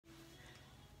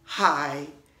Hi,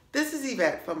 this is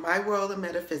Yvette from My World of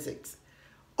Metaphysics,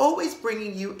 always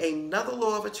bringing you another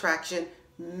law of attraction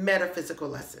metaphysical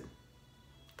lesson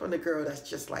from the girl that's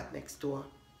just like next door.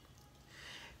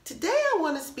 Today I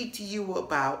want to speak to you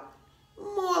about,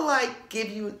 more like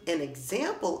give you an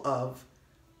example of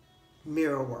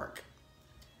mirror work.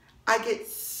 I get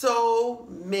so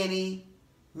many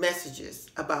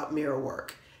messages about mirror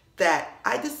work that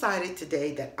I decided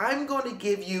today that I'm going to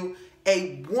give you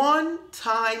a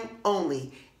one-time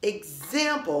only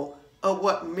example of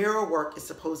what mirror work is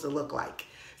supposed to look like.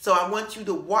 So I want you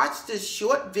to watch this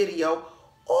short video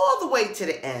all the way to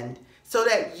the end so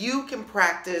that you can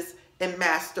practice and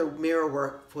master mirror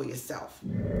work for yourself.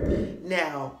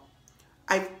 Now,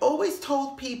 I've always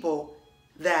told people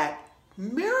that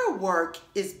mirror work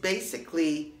is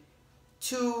basically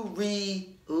to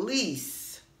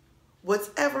release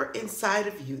whatever inside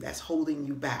of you that's holding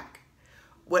you back.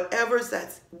 Whatever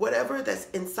that's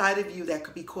inside of you that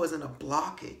could be causing a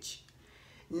blockage.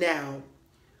 Now,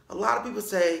 a lot of people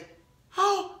say,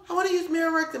 oh, I want to use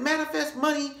mirror work to manifest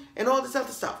money and all this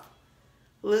other stuff.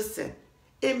 Listen,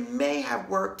 it may have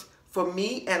worked for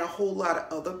me and a whole lot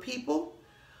of other people,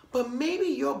 but maybe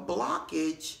your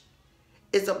blockage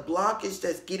is a blockage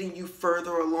that's getting you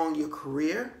further along your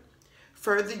career,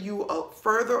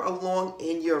 further along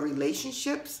in your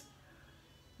relationships.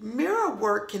 Mirror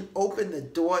work can open the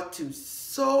door to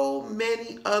so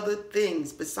many other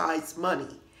things besides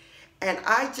money. And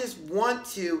I just want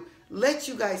to let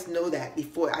you guys know that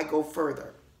before I go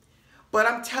further. But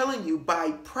I'm telling you,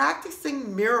 by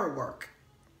practicing mirror work,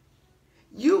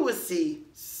 you will see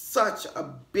such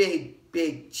a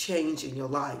big change in your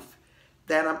life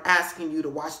that I'm asking you to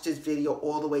watch this video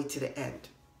all the way to the end.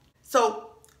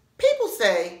 So people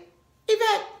say,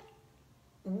 Yvette,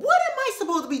 what am I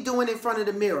supposed to be doing in front of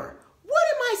the mirror? What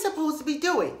am I supposed to be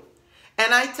doing?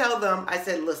 And I tell them, I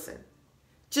said, listen,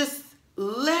 just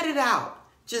let it out.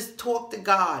 Just talk to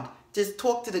God. Just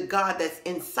talk to the God that's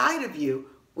inside of you,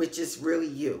 which is really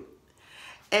you.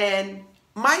 And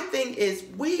my thing is,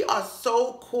 we are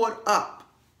so caught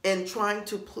up in trying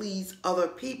to please other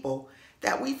people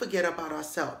that we forget about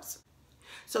ourselves.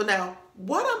 So now,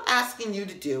 what I'm asking you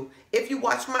to do, if you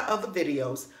watch my other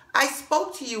videos, I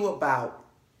spoke to you about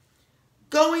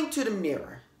going to the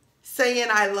mirror, saying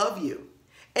I love you.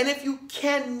 And if you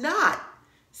cannot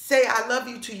say I love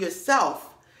you to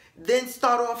yourself, then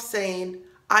start off saying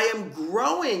I am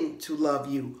growing to love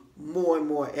you more and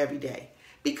more every day.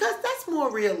 Because that's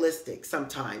more realistic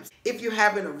sometimes if you're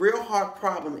having a real hard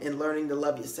problem in learning to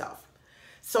love yourself.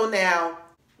 So now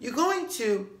you're going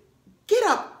to get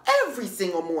up every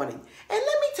single morning. And let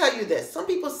me tell you this. Some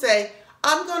people say,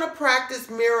 I'm going to practice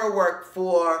mirror work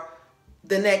for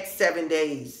the next 7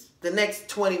 days, the next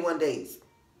 21 days.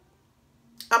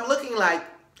 I'm looking like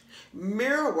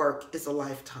mirror work is a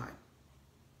lifetime.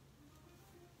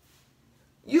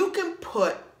 You can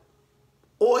put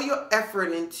all your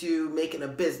effort into making a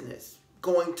business,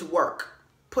 going to work,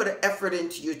 put an effort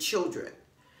into your children,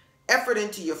 effort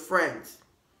into your friends,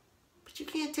 but you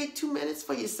can't take 2 minutes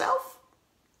for yourself.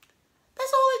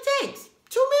 That's all it takes,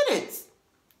 2 minutes.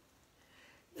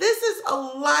 This is a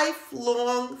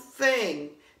lifelong thing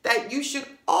that you should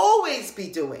always be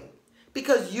doing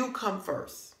because you come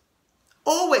first.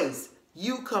 Always,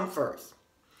 you come first.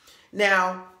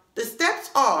 Now, the steps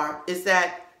is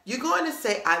that you're going to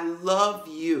say, I love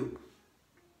you.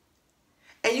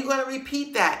 And you're going to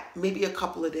repeat that maybe a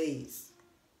couple of days.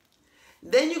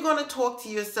 Then you're going to talk to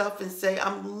yourself and say,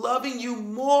 I'm loving you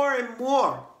more and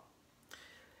more.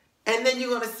 And then you're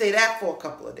going to say that for a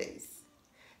couple of days.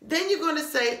 Then you're going to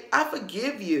say, I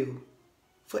forgive you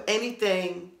for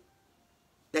anything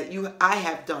that I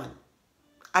have done.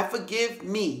 I forgive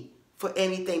me for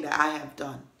anything that I have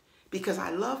done because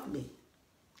I love me.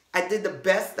 I did the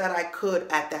best that I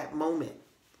could at that moment.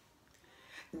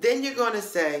 Then you're going to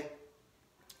say,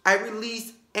 I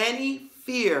release any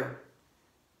fear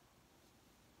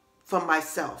from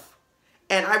myself.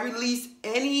 And I release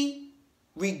any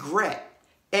regret,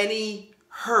 any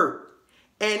hurt,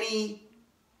 any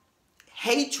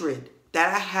hatred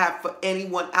that I have for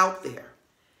anyone out there.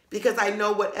 Because I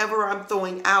know whatever I'm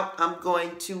throwing out, I'm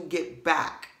going to get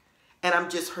back. And I'm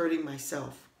just hurting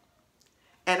myself.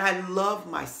 And I love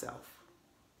myself.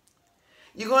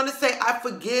 You're going to say, I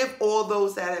forgive all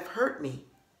those that have hurt me.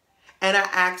 And I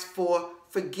ask for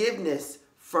forgiveness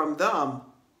from them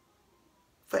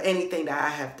for anything that I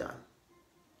have done.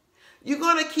 You're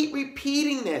going to keep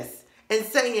repeating this and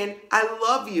saying, I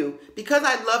love you. Because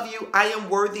I love you, I am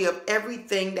worthy of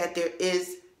everything that there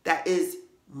is that is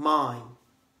mine.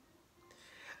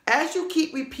 As you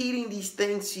keep repeating these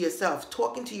things to yourself,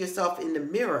 talking to yourself in the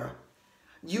mirror,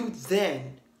 you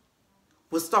then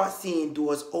will start seeing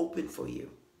doors open for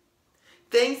you.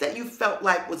 Things that you felt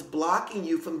like was blocking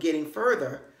you from getting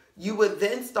further, you will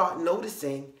then start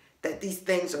noticing that these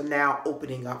things are now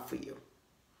opening up for you.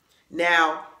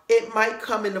 Now, it might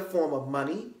come in the form of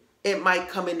money. It might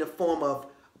come in the form of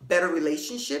better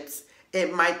relationships.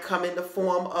 It might come in the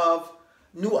form of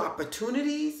new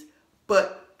opportunities,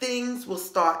 but things will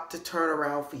start to turn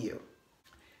around for you.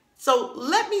 So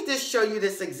let me just show you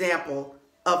this example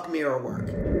of mirror work.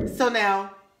 So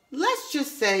now, let's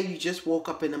just say you just woke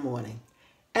up in the morning.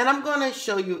 And I'm going to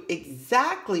show you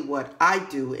exactly what I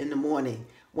do in the morning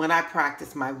when I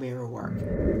practice my mirror work.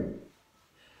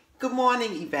 Good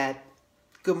morning, Eyvette.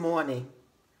 Good morning.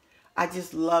 I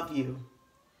just love you.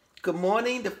 Good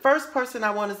morning. The first person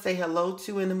I want to say hello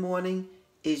to in the morning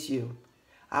is you.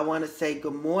 I want to say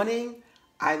good morning.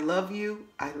 I love you.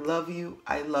 I love you.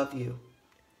 I love you.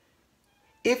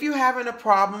 If you're having a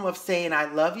problem of saying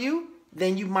I love you,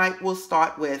 then you will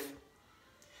start with,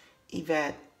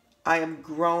 Eyvette, I am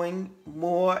growing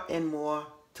more and more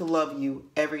to love you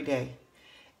every day.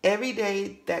 Every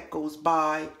day that goes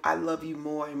by, I love you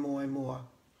more and more and more.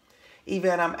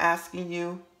 Eyvette, I'm asking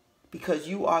you, because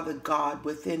you are the God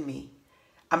within me,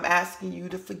 I'm asking you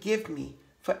to forgive me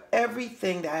for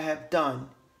everything that I have done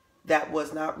that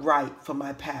was not right for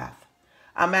my path.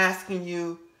 I'm asking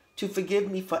you to forgive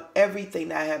me for everything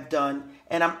that I have done,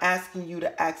 and I'm asking you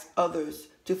to ask others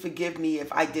to forgive me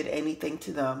if I did anything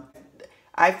to them.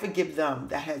 I forgive them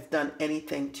that has done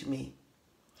anything to me.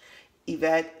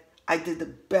 Eyvette, I did the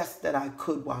best that I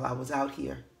could while I was out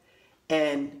here,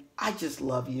 and I just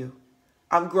love you.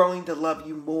 I'm growing to love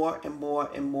you more and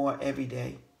more and more every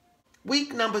day.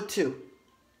 Week number 2.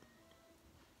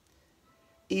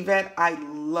 Eyvette, I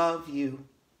love you.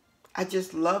 I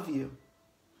just love you.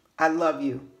 I love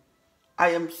you.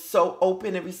 I am so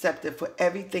open and receptive for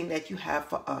everything that you have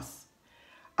for us.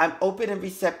 I'm open and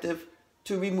receptive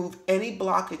to remove any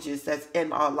blockages that's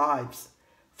in our lives.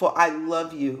 For I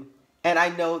love you, and I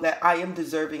know that I am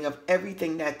deserving of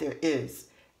everything that there is.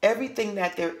 Everything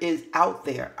that there is out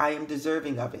there, I am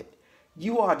deserving of it.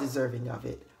 You are deserving of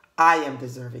it. I am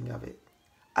deserving of it.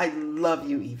 I love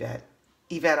you, Eyvette.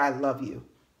 Eyvette, I love you.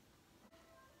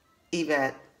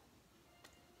 Eyvette,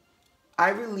 I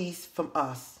release from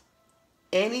us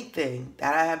anything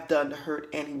that I have done to hurt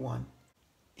anyone.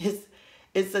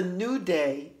 It's a new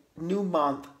day, new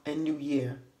month, and new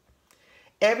year.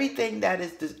 Everything that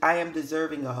I am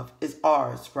deserving of is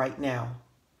ours right now.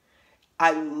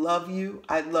 I love you.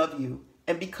 I love you.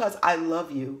 And because I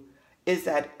love you, is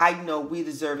that I know we're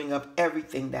deserving of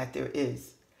everything that there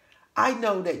is. I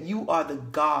know that you are the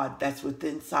God that's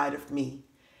within inside of me.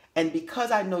 And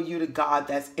because I know you're the God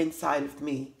that's inside of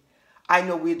me, I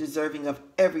know we're deserving of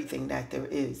everything that there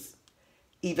is.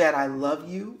 Eyvette, I love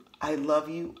you. I love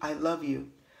you. I love you.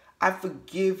 I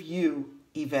forgive you,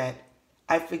 Eyvette.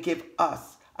 I forgive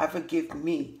us. I forgive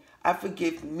me. I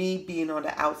forgive me being on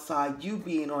the outside, you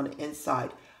being on the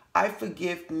inside. I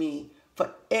forgive me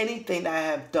for anything that I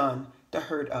have done to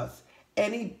hurt us.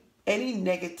 Any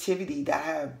negativity that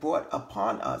I have brought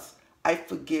upon us, I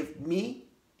forgive me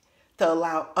to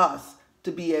allow us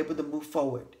to be able to move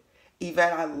forward.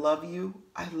 Eyvette, I love you.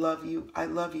 I love you. I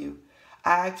love you.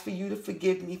 I ask for you to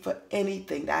forgive me for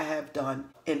anything that I have done.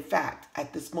 In fact,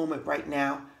 at this moment right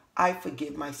now, I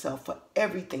forgive myself for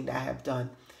everything that I have done.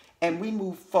 And we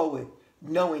move forward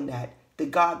knowing that the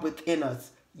God within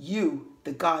us, you,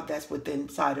 the God that's within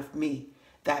inside of me,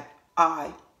 that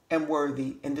I am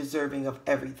worthy and deserving of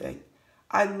everything.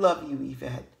 I love you,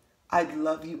 Eyvette. I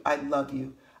love you. I love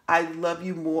you. I love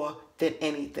you more than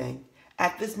anything.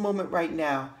 At this moment right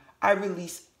now, I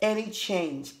release any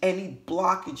change, any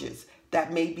blockages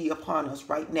that may be upon us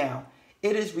right now.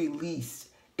 It is released.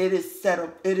 It is set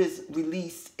up. It is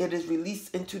released. It is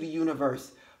released into the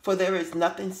universe. For there is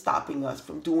nothing stopping us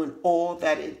from doing all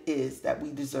that it is that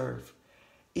we deserve.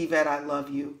 Eyvette, I love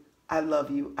you. I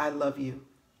love you. I love you.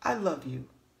 I love you.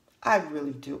 I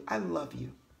really do. I love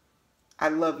you. I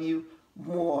love you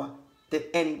more than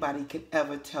anybody can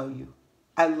ever tell you.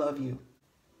 I love you.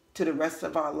 To the rest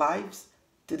of our lives,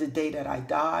 to the day that I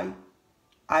die,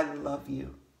 I love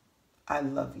you. I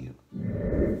love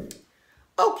you.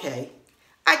 Okay,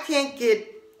 I can't get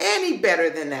any better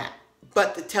than that,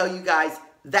 but to tell you guys,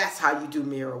 that's how you do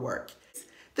mirror work.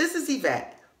 This is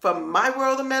Eyvette from My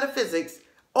World of Metaphysics,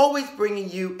 always bringing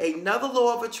you another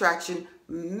law of attraction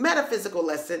metaphysical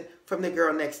lesson from the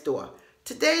girl next door.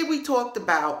 Today we talked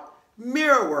about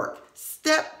mirror work,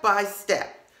 step by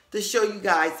step, to show you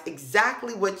guys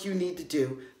exactly what you need to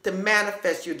do to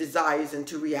manifest your desires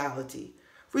into reality.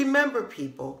 Remember,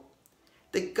 people,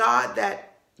 the God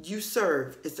that you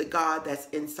serve is the God that's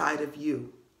inside of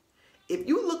you. If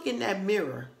you look in that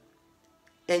mirror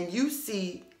and you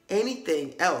see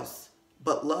anything else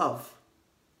but love,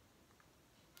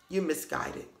 you're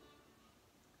misguided.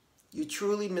 You're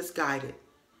truly misguided,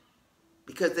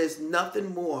 because there's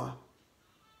nothing more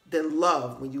than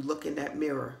love when you look in that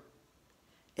mirror.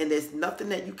 And there's nothing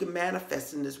that you can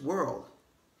manifest in this world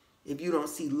if you don't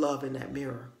see love in that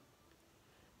mirror.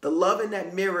 The love in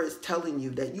that mirror is telling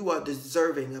you that you are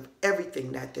deserving of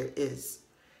everything that there is.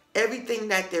 Everything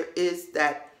that there is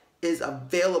that is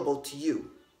available to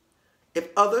you. If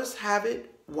others have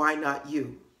it, why not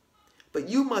you? But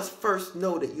you must first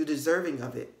know that you're deserving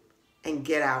of it and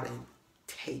get out and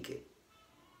take it.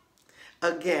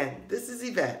 Again, this is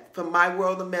Yvette from My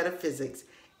World of Metaphysics.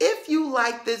 If you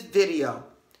like this video,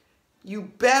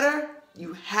 you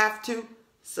have to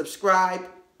subscribe,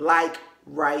 like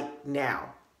right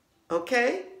now.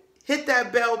 Okay? Hit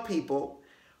that bell, people.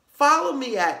 Follow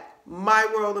me at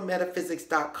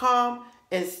myworldofmetaphysics.com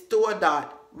and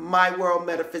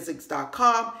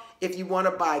store.myworldmetaphysics.com if you want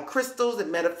to buy crystals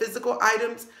and metaphysical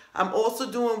items. I'm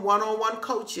also doing one-on-one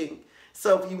coaching.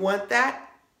 So if you want that,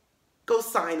 go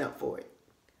sign up for it.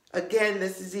 Again,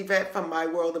 this is Yvette from My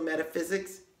World of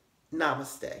Metaphysics.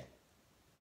 Namaste.